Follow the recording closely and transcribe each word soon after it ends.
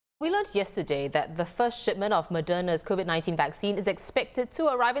We learned yesterday that the first shipment of Moderna's Covid-19 vaccine is expected to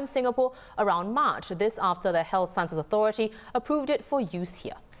arrive in Singapore around March. This after the Health Sciences Authority approved it for use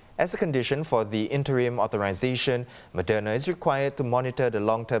here. As a condition for the interim authorization, Moderna is required to monitor the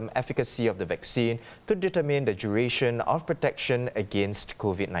long-term efficacy of the vaccine to determine the duration of protection against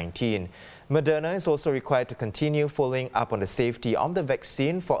Covid-19. Moderna is also required to continue following up on the safety of the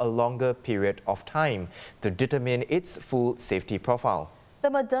vaccine for a longer period of time to determine its full safety profile. The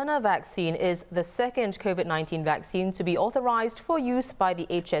Moderna vaccine is the second Covid-19 vaccine to be authorized for use by the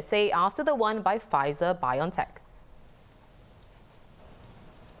HSA after the one by Pfizer-BioNTech.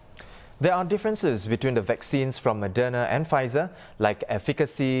 There are differences between the vaccines from Moderna and Pfizer, like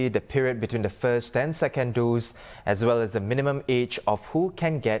efficacy, the period between the first and second dose, as well as the minimum age of who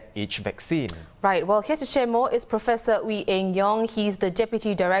can get each vaccine. Right, well, here to share more is Professor Wee Eng Yong. He's the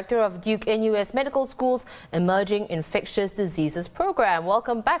Deputy Director of Duke NUS Medical School's Emerging Infectious Diseases Program.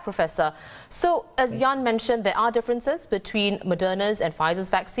 Welcome back, Professor. So, as Jan mentioned, there are differences between Moderna's and Pfizer's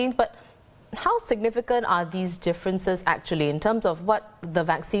vaccines, but how significant are these differences actually in terms of what the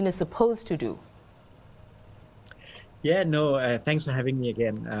vaccine is supposed to do? Yeah, no, thanks for having me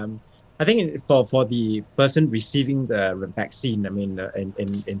again. I think for the person receiving the vaccine, I mean,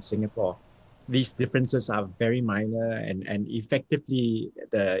 in Singapore, these differences are very minor and effectively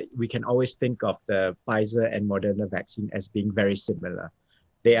we can always think of the Pfizer and Moderna vaccine as being very similar.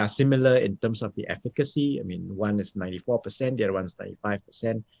 They are similar in terms of the efficacy. I mean, one is 94%, the other one is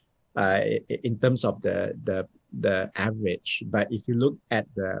 95%. In terms of the average, but if you look at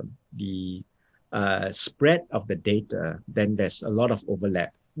the spread of the data, then there's a lot of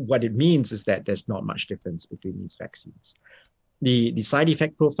overlap. What it means is that there's not much difference between these vaccines. The side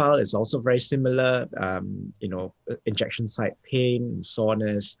effect profile is also very similar. Injection site pain,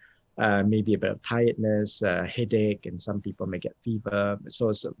 soreness, maybe a bit of tiredness, headache, and some people may get fever. So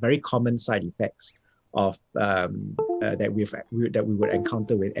it's very common side effects of that we would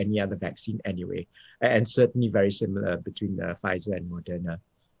encounter with any other vaccine anyway, and certainly very similar between the Pfizer and Moderna.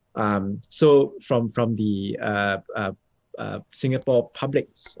 So from the Singapore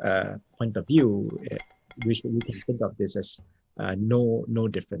public's point of view, we can think of this as no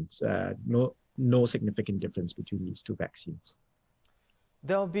difference, no significant difference between these two vaccines.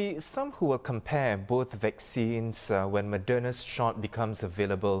 There will be some who will compare both vaccines when Moderna's shot becomes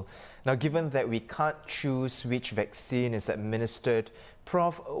available. Now, given that we can't choose which vaccine is administered,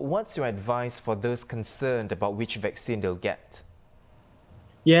 Prof, what's your advice for those concerned about which vaccine they'll get?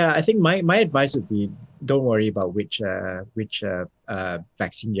 Yeah, I think my advice would be don't worry about which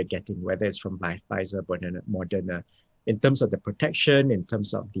vaccine you're getting, whether it's from Pfizer, Moderna. In terms of the protection, in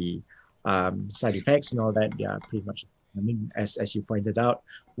terms of the side effects and all that, they are pretty much. I mean, as you pointed out,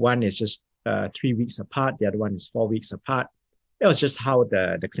 one is just 3 weeks apart, the other one is 4 weeks apart. It was just how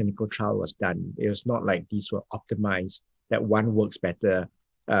the clinical trial was done. It was not like these were optimized, that one works better,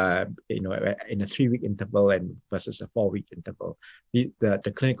 in a 3-week interval and versus a 4-week interval.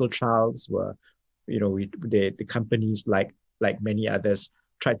 The clinical trials were, the companies like many others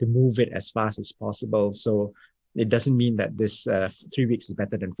tried to move it as fast as possible. So it doesn't mean that this 3 weeks is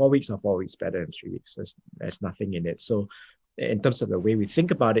better than 4 weeks or 4 weeks better than 3 weeks. There's nothing in it. So in terms of the way we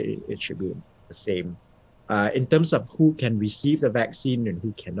think about it, it should be the same. In terms of who can receive the vaccine and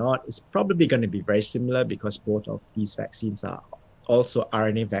who cannot, it's probably going to be very similar because both of these vaccines are also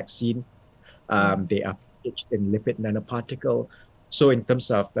RNA vaccine. They are packaged in lipid nanoparticle. So in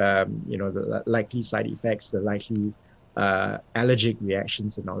terms of the likely side effects, the likely allergic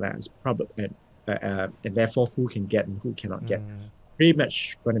reactions and all that is probably and therefore who can get and who cannot get, pretty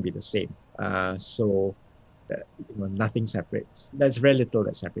much going to be the same. So nothing separates. There's very little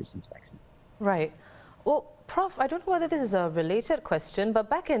that separates these vaccines. Right. Well, Prof, I don't know whether this is a related question, but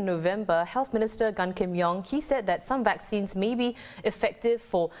back in November, Health Minister Gan Kim Yong, he said that some vaccines may be effective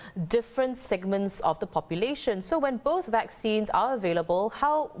for different segments of the population. So when both vaccines are available,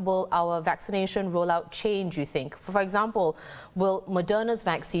 how will our vaccination rollout change, you think? For example, will Moderna's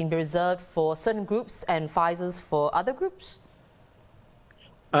vaccine be reserved for certain groups and Pfizer's for other groups?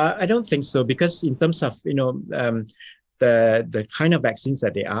 I don't think so, because in terms of, the kind of vaccines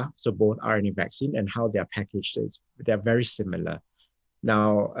that they are, so both RNA vaccine and how they're packaged, they're very similar.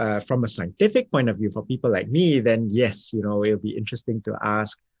 Now, from a scientific point of view, for people like me, then yes, it'll be interesting to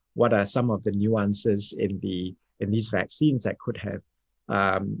ask what are some of the nuances in these vaccines that could have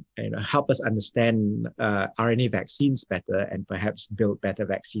help us understand RNA vaccines better and perhaps build better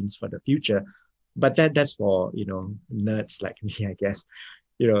vaccines for the future. But that's for nerds like me, I guess.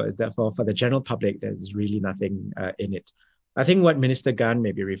 For the general public, there's really nothing in it. I think what Minister Gan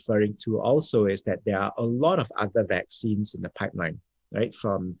may be referring to also is that there are a lot of other vaccines in the pipeline, right?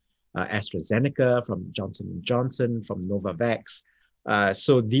 From AstraZeneca, from Johnson & Johnson, from Novavax.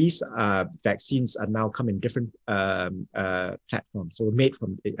 So these vaccines are now come in different platforms, so made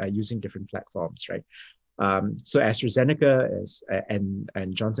from using different platforms, right? So AstraZeneca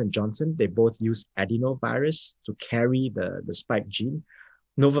and Johnson & Johnson, they both use adenovirus to carry the spike gene.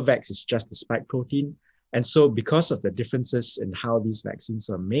 Novavax is just the spike protein. And so because of the differences in how these vaccines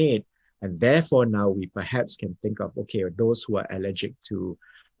are made, and therefore now we perhaps can think of, okay, those who are allergic to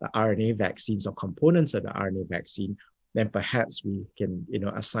the RNA vaccines or components of the RNA vaccine, then perhaps we can,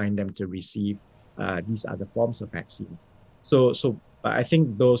 assign them to receive these other forms of vaccines. So I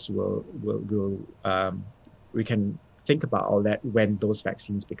think those we can think about all that when those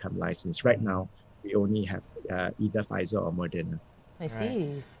vaccines become licensed. Right now, we only have either Pfizer or Moderna. I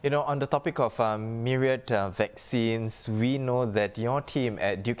see. Right. On the topic of myriad vaccines, we know that your team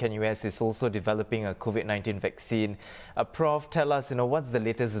at Duke NUS is also developing a COVID-19 vaccine. Prof, tell us, what's the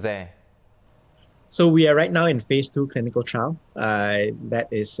latest there? So we are right now in phase 2 clinical trial. That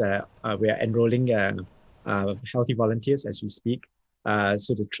is, we are enrolling healthy volunteers as we speak.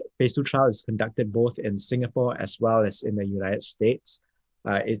 So the phase 2 trial is conducted both in Singapore as well as in the United States.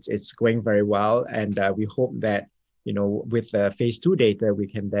 It's going very well, and we hope that with the phase 2 data, we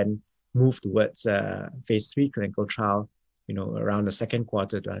can then move towards phase 3 clinical trial, around the second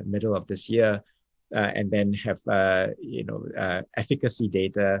quarter to middle of this year, and then have efficacy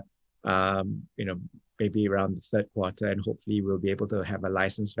data, maybe around the third quarter, and hopefully we'll be able to have a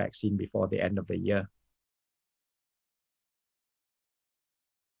licensed vaccine before the end of the year.